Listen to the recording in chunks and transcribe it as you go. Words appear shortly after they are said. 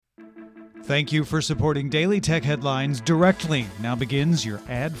Thank you for supporting Daily Tech Headlines directly. Now begins your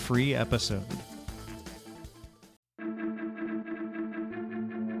ad-free episode.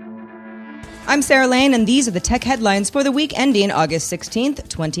 I'm Sarah Lane, and these are the tech headlines for the week ending August 16th,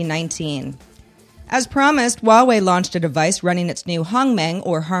 2019. As promised, Huawei launched a device running its new Hongmeng,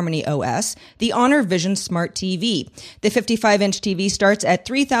 or Harmony OS, the Honor Vision Smart TV. The 55-inch TV starts at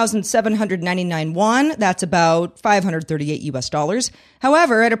 3,799 won, that's about $538.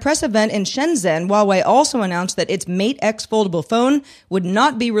 However, at a press event in Shenzhen, Huawei also announced that its Mate X foldable phone would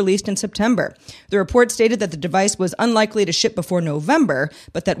not be released in September. The report stated that the device was unlikely to ship before November,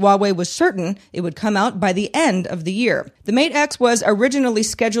 but that Huawei was certain it would come out by the end of the year. The Mate X was originally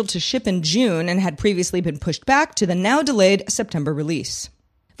scheduled to ship in June and had previously been pushed back to the now delayed September release.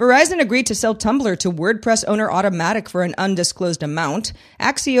 Verizon agreed to sell Tumblr to WordPress owner Automattic for an undisclosed amount.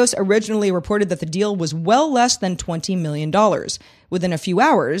 Axios originally reported that the deal was well less than $20 million. Within a few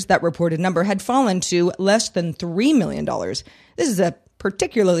hours, that reported number had fallen to less than $3 million. This is a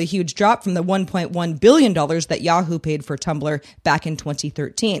particularly huge drop from the $1.1 billion that Yahoo paid for Tumblr back in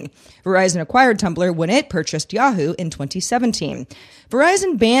 2013. Verizon acquired Tumblr when it purchased Yahoo in 2017.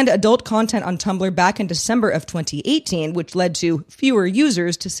 Verizon banned adult content on Tumblr back in December of 2018, which led to fewer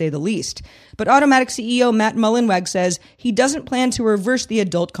users, to say the least. But Automattic CEO Matt Mullenweg says he doesn't plan to reverse the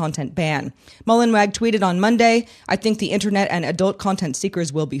adult content ban. Mullenweg tweeted on Monday, "I think the internet and adult content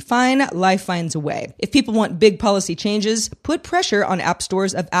seekers will be fine. Life finds a way. If people want big policy changes, put pressure on app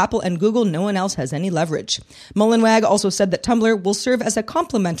stores of Apple and Google. No one else has any leverage." Mullenweg also said that Tumblr will serve as a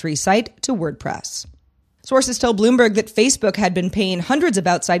complementary site to WordPress. Sources tell Bloomberg that Facebook had been paying hundreds of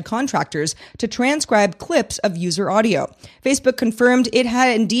outside contractors to transcribe clips of user audio. Facebook confirmed it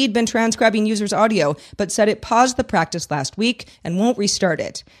had indeed been transcribing users' audio, but said it paused the practice last week and won't restart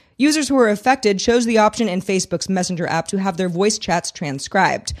it. Users who were affected chose the option in Facebook's Messenger app to have their voice chats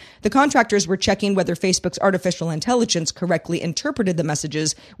transcribed. The contractors were checking whether Facebook's artificial intelligence correctly interpreted the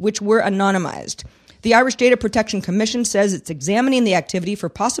messages, which were anonymized. The Irish Data Protection Commission says it's examining the activity for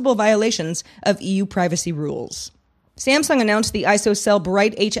possible violations of EU privacy rules. Samsung announced the ISOCELL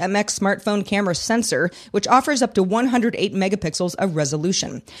Bright HMX smartphone camera sensor, which offers up to 108 megapixels of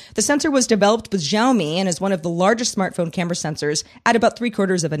resolution. The sensor was developed with Xiaomi and is one of the largest smartphone camera sensors at about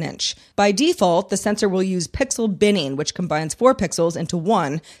 3/4 of an inch. By default, the sensor will use pixel binning, which combines 4 pixels into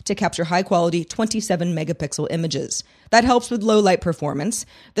 1 to capture high-quality 27 megapixel images. That helps with low light performance.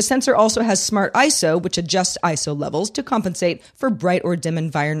 The sensor also has Smart ISO, which adjusts ISO levels to compensate for bright or dim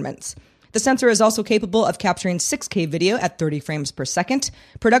environments. The sensor is also capable of capturing 6K video at 30 frames per second.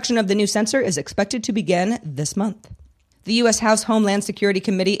 Production of the new sensor is expected to begin this month. The U.S. House Homeland Security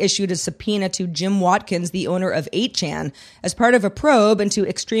Committee issued a subpoena to Jim Watkins, the owner of 8chan, as part of a probe into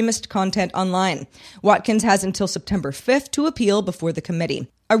extremist content online. Watkins has until September 5th to appeal before the committee.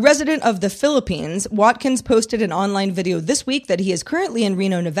 A resident of the Philippines, Watkins posted an online video this week that he is currently in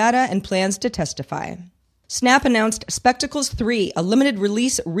Reno, Nevada, and plans to testify. Snap announced Spectacles 3, a limited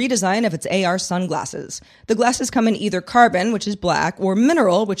release redesign of its AR sunglasses. The glasses come in either carbon, which is black, or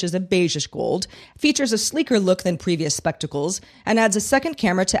mineral, which is a beigeish gold, features a sleeker look than previous spectacles, and adds a second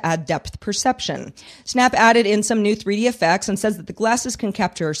camera to add depth perception. Snap added in some new 3D effects and says that the glasses can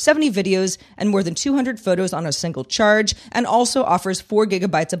capture 70 videos and more than 200 photos on a single charge, and also offers 4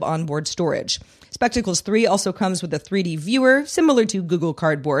 gigabytes of onboard storage. Spectacles 3 also comes with a 3D viewer, similar to Google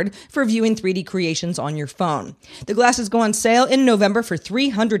Cardboard, for viewing 3D creations on your phone. The glasses go on sale in November for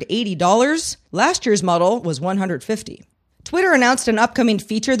 $380. Last year's model was $150. Twitter announced an upcoming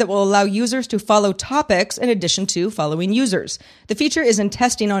feature that will allow users to follow topics in addition to following users. The feature is in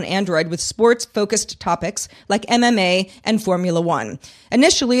testing on Android with sports-focused topics like MMA and Formula One.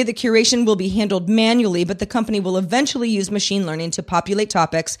 Initially, the curation will be handled manually, but the company will eventually use machine learning to populate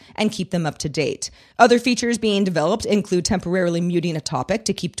topics and keep them up to date. Other features being developed include temporarily muting a topic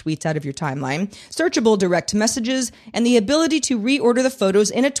to keep tweets out of your timeline, searchable direct messages, and the ability to reorder the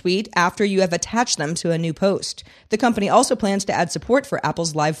photos in a tweet after you have attached them to a new post. The company also plans to add support for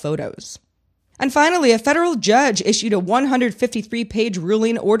Apple's live photos. And finally, a federal judge issued a 153-page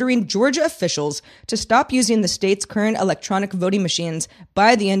ruling ordering Georgia officials to stop using the state's current electronic voting machines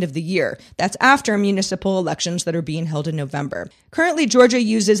by the end of the year. That's after municipal elections that are being held in November. Currently, Georgia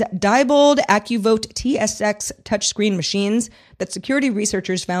uses Diebold AccuVote TSX touchscreen machines that security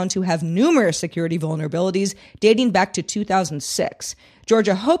researchers found to have numerous security vulnerabilities dating back to 2006.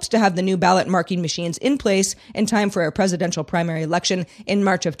 Georgia hopes to have the new ballot marking machines in place in time for a presidential primary election in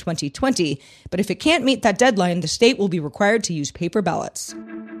March of 2020. But if it can't meet that deadline, the state will be required to use paper ballots.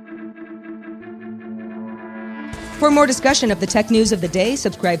 For more discussion of the tech news of the day,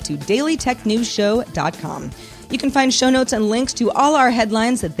 subscribe to dailytechnewsshow.com. You can find show notes and links to all our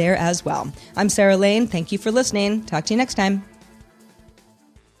headlines there as well. I'm Sarah Lane. Thank you for listening. Talk to you next time.